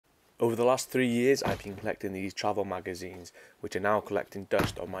Over the last 3 years I've been collecting these travel magazines, which are now collecting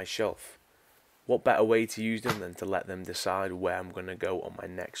dust on my shelf. What better way to use them than to let them decide where I'm going to go on my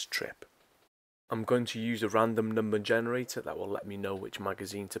next trip. I'm going to use a random number generator that will let me know which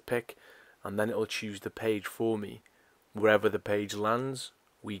magazine to pick, and then it will choose the page for me. Wherever the page lands,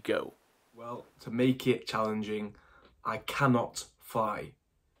 we go. Well, to make it challenging, I cannot fly.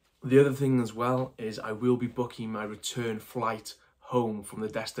 The other thing as well is I will be booking my return flight home from the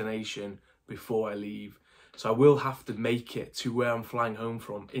destination before I leave. So I will have to make it to where I'm flying home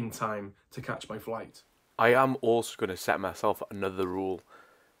from in time to catch my flight. I am also going to set myself another rule,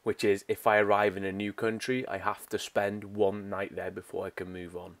 which is if I arrive in a new country, I have to spend one night there before I can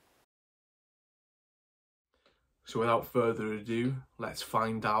move on. So without further ado, let's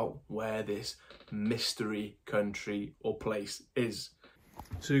find out where this mystery country or place is.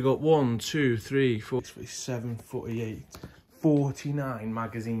 So we've got 1, 2, 3, 4, 47, 48, 49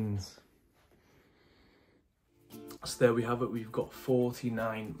 magazines. So there we have it, we've got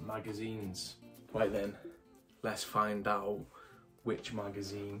 49 magazines. Right then, let's find out which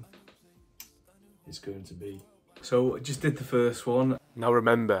magazine it's going to be. So I just did the first one. Now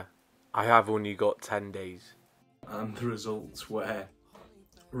remember, I have only got 10 days. And the results were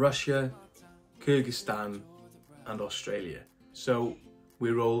Russia, Kyrgyzstan and Australia. So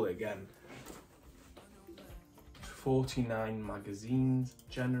we roll it again. 49 magazines,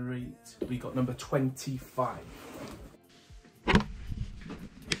 generate. We got number 25.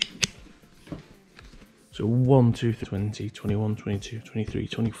 So 1, 2, 20, 21, 22, 23,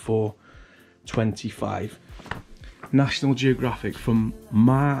 24, 25. National Geographic from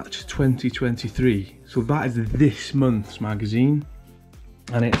March 2023. So that is this month's magazine.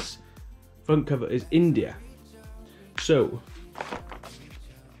 And its front cover is India. So,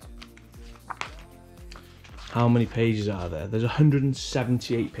 how many pages are there? There's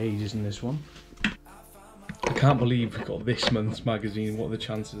 178 pages in this one. I can't believe we've got this month's magazine. What are the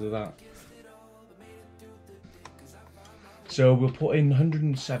chances of that? So we'll put in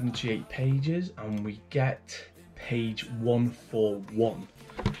 178 pages and we get page 141.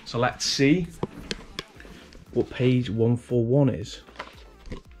 So let's see what page 141 is.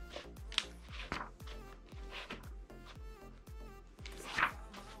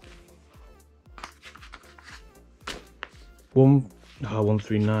 One,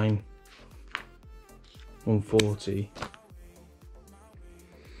 139, 140.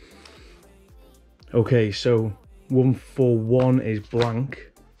 Okay, so 141 is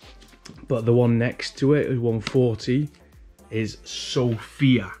blank, but the one next to it is 140 is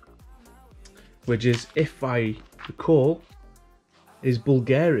Sofia, which is, if I recall, is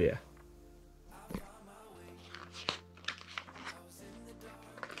Bulgaria.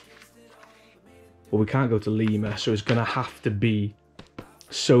 Well, we can't go to Lima, so it's gonna have to be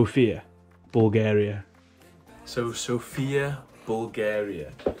Sofia, Bulgaria. So Sofia,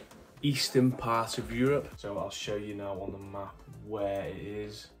 Bulgaria, eastern part of Europe. So I'll show you now on the map where it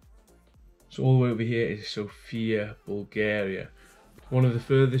is. So all the way over here is Sofia, Bulgaria. One of the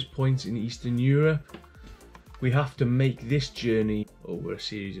furthest points in Eastern Europe. We have to make this journey over a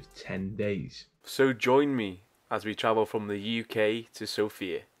series of 10 days. So join me as we travel from the UK to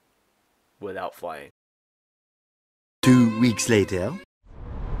Sofia without flying. 2 weeks later.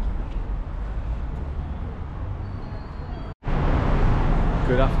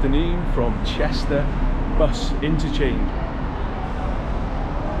 Good afternoon from Chester bus interchange.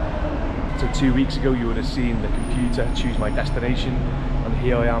 So 2 weeks ago you would have seen the computer choose my destination, and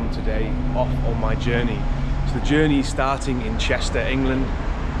here I am today off on my journey. So the journey is starting in Chester, England,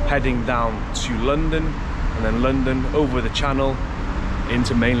 heading down to London, and then London over the Channel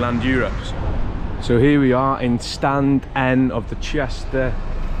into mainland Europe. So here we are in stand N of the Chester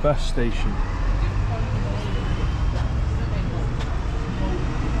bus station.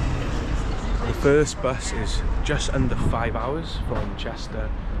 The first bus is just under 5 hours from Chester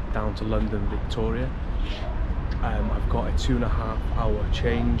down to London Victoria. I've got a 2.5 hour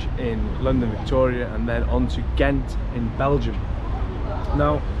change in London Victoria and then on to Ghent in Belgium.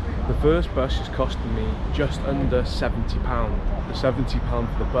 Now the first bus is costing me just under £70. The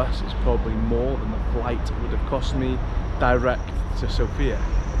 £70 for the bus is probably more than the flight would have cost me direct to Sofia,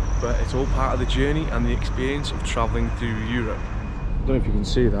 but it's all part of the journey and the experience of travelling through Europe. I don't know if you can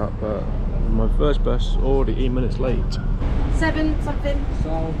see that, but my first bus is already 8 minutes late. 7 something.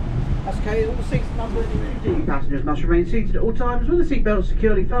 So that's okay. All the seats numbered. Passengers must remain seated at all times with the seatbelt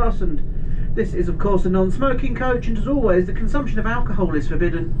securely fastened. This is of course a non-smoking coach, and as always the consumption of alcohol is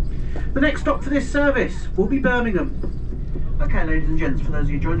forbidden. The next stop for this service will be Birmingham. Okay, ladies and gents, for those of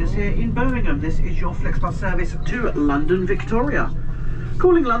you who joined us here in Birmingham, this is your Flixbus service to London Victoria.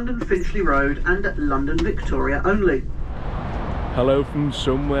 Calling London Finchley Road and London Victoria only. Hello from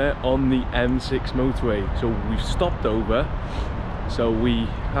somewhere on the M6 motorway. So we've stopped over. So we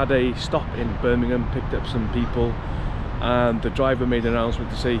had a stop in Birmingham, picked up some people, and the driver made an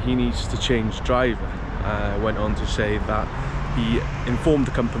announcement to say he needs to change driver. Went on to say that he informed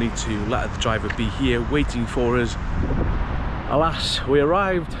the company to let the driver be here waiting for us. Alas, we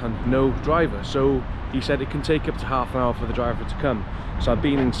arrived and no driver, so he said it can take up to half an hour for the driver to come. So I've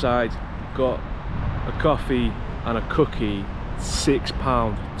been inside, got a coffee and a cookie,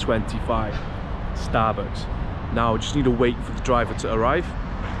 £6.25 Starbucks. Now I just need to wait for the driver to arrive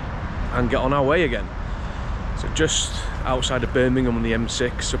and get on our way again. So just outside of Birmingham on the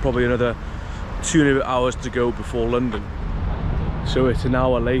M6, so probably another 2.5 hours to go before London. So it's an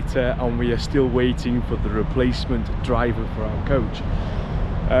hour later and we are still waiting for the replacement driver for our coach.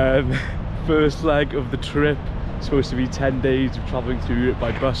 First leg of the trip, supposed to be 10 days of travelling through Europe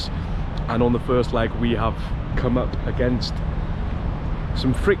by bus, and on the first leg we have come up against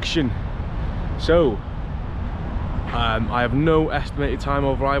some friction. So I have no estimated time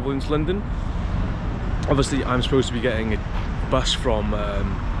of arrival into London. Obviously I'm supposed to be getting a bus from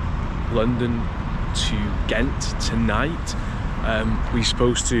London to Ghent tonight. We're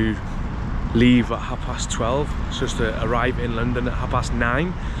supposed to leave at 12:30, supposed to arrive in London at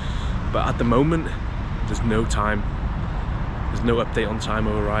 9:30, but at the moment there's no time, there's no update on time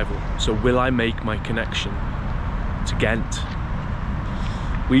of arrival. So will I make my connection to Ghent?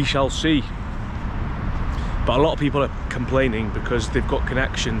 We shall see. But a lot of people are complaining because they've got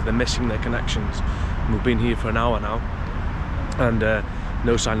connections, they're missing their connections. And we've been here for an hour now and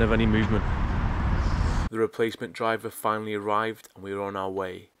no sign of any movement. The replacement driver finally arrived and we were on our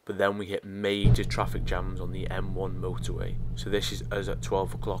way, but then we hit major traffic jams on the M1 motorway. So this is us at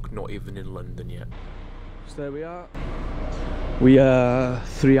 12 o'clock, not even in London yet. So there we are. We are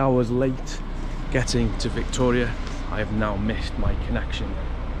 3 hours late getting to Victoria. I have now missed my connection,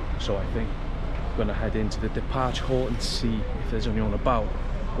 so I think I'm gonna head into the departure hall and see if there's anyone about.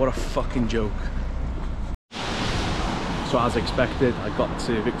 What a fucking joke. So as expected, I got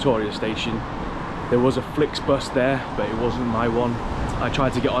to Victoria Station. There was a Flixbus there, but it wasn't my one. I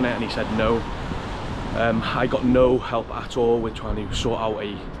tried to get on it and he said no. I got no help at all with trying to sort out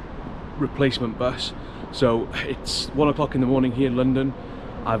a replacement bus. So it's 1 o'clock in the morning here in London.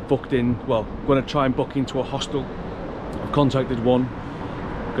 I've booked in, well, I'm gonna try and book into a hostel. I've contacted one.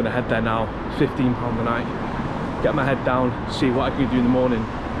 I'm gonna head there now, £15 a night. Get my head down, see what I can do in the morning.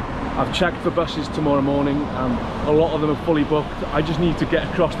 I've checked for buses tomorrow morning and a lot of them are fully booked. I just need to get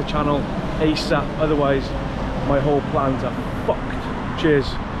across the channel ASAP, otherwise my whole plans are fucked.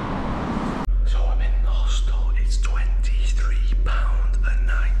 Cheers. So I'm in the hostel, it's £23 a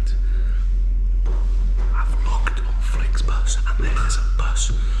night. I've looked on Flixbus and there's a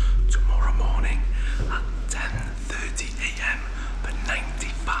bus tomorrow morning at 10:30 AM for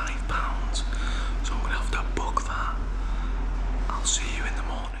 £95. So I'm gonna have to book that. I'll see you in the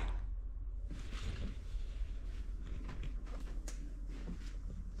morning.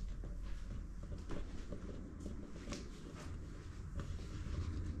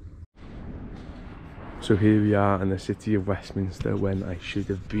 So here we are in the city of Westminster when I should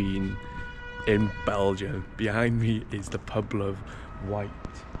have been in Belgium. Behind me is the Pub Love White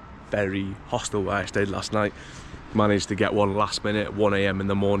Ferry hostel where I stayed last night. Managed to get one last minute at 1 AM in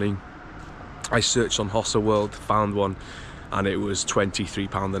the morning. I searched on Hostel World, found one, and it was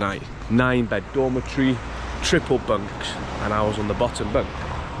 £23 a night. 9-bed dormitory, triple bunks, and I was on the bottom bunk.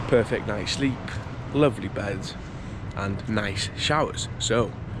 Perfect night's sleep, lovely beds, and nice showers.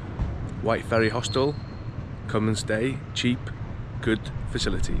 So, White Ferry Hostel, come and stay, cheap, good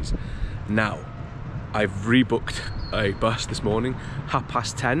facilities. Now, I've rebooked a bus this morning,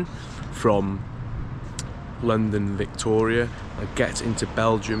 10:30 from London Victoria. I get into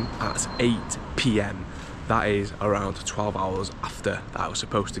Belgium at 8 PM. That is around 12 hours after that I was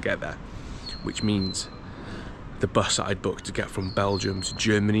supposed to get there, which means the bus that I'd booked to get from Belgium to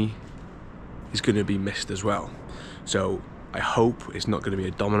Germany is going to be missed as well. So I hope it's not going to be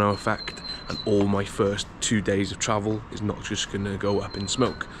a domino effect and all my first 2 days of travel is not just going to go up in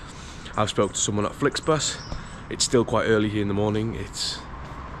smoke. I've spoken to someone at Flixbus. It's still quite early here in the morning. It's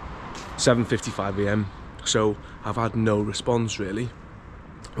 7:55 AM, so I've had no response really.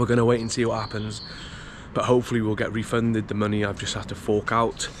 We're going to wait and see what happens, but hopefully we'll get refunded the money I've just had to fork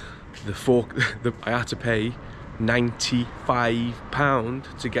out. I had to pay £95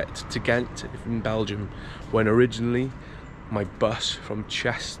 to get to Ghent in Belgium, when originally my bus from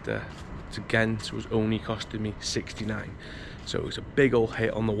Chester to Ghent was only costing me £69. So it was a big old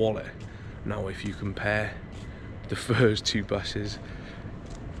hit on the wallet. Now if you compare the first two buses,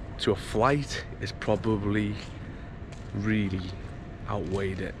 to a flight is probably really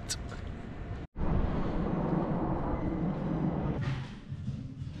outweighed it.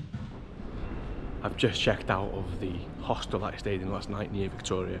 I've just checked out of the hostel that I stayed in last night near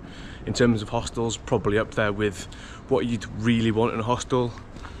Victoria. In terms of hostels, probably up there with what you'd really want in a hostel.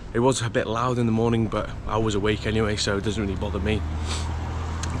 It was a bit loud in the morning, but I was awake anyway, so it doesn't really bother me.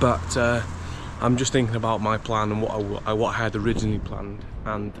 But I'm just thinking about my plan and what I had originally planned.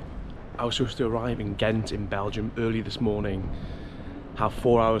 And I was supposed to arrive in Ghent in Belgium early this morning, have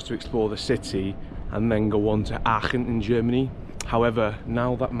 4 hours to explore the city, and then go on to Aachen in Germany. However,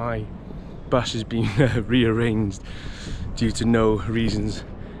 now that my bus has been rearranged due to no reasons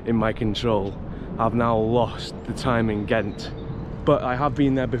in my control, I've now lost the time in Ghent. But I have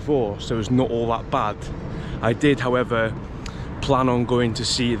been there before, so it's not all that bad. I did, however, plan on going to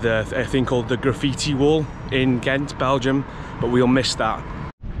see a thing called the Graffiti Wall in Ghent, Belgium, but we'll miss that.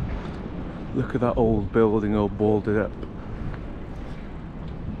 Look at that old building all boarded up.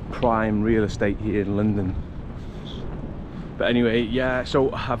 Prime real estate here in London. But anyway, yeah,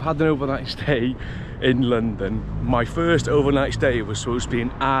 so I've had an overnight stay in London. My first overnight stay was supposed to be in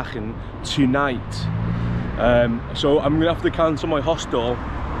Aachen tonight. So I'm gonna have to cancel my hostel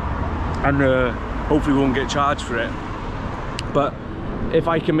and hopefully won't get charged for it. But if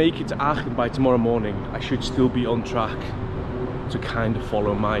I can make it to Aachen by tomorrow morning, I should still be on track to kind of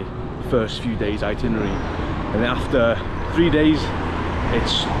follow my first few days itinerary. And after 3 days,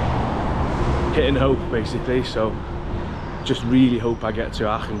 it's hit and hope basically. So just really hope I get to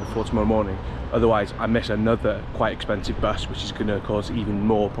Aachen before tomorrow morning. Otherwise, I miss another quite expensive bus, which is going to cause even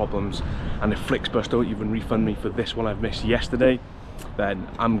more problems. And if Flixbus don't even refund me for this one I've missed yesterday, then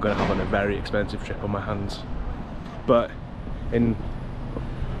I'm going to have a very expensive trip on my hands. But in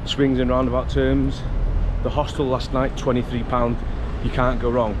swings and roundabout terms, the hostel last night, £23. You can't go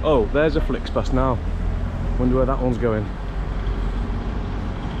wrong. Oh, there's a Flixbus now. Wonder where that one's going.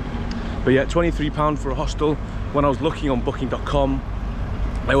 But yeah, £23 for a hostel. When I was looking on booking.com,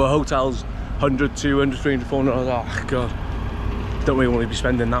 there were hotels 100, 200, 300, 400. I was like, oh god, don't really want to be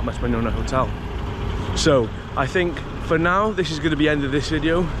spending that much money on a hotel. So I think for now this is going to be the end of this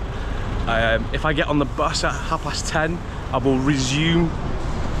video. If I get on the bus at 10:30, I will resume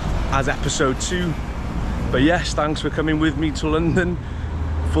as episode 2. But yes, thanks for coming with me to London,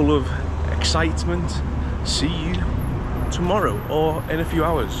 full of excitement. See you tomorrow or in a few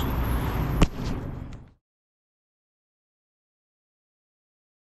hours.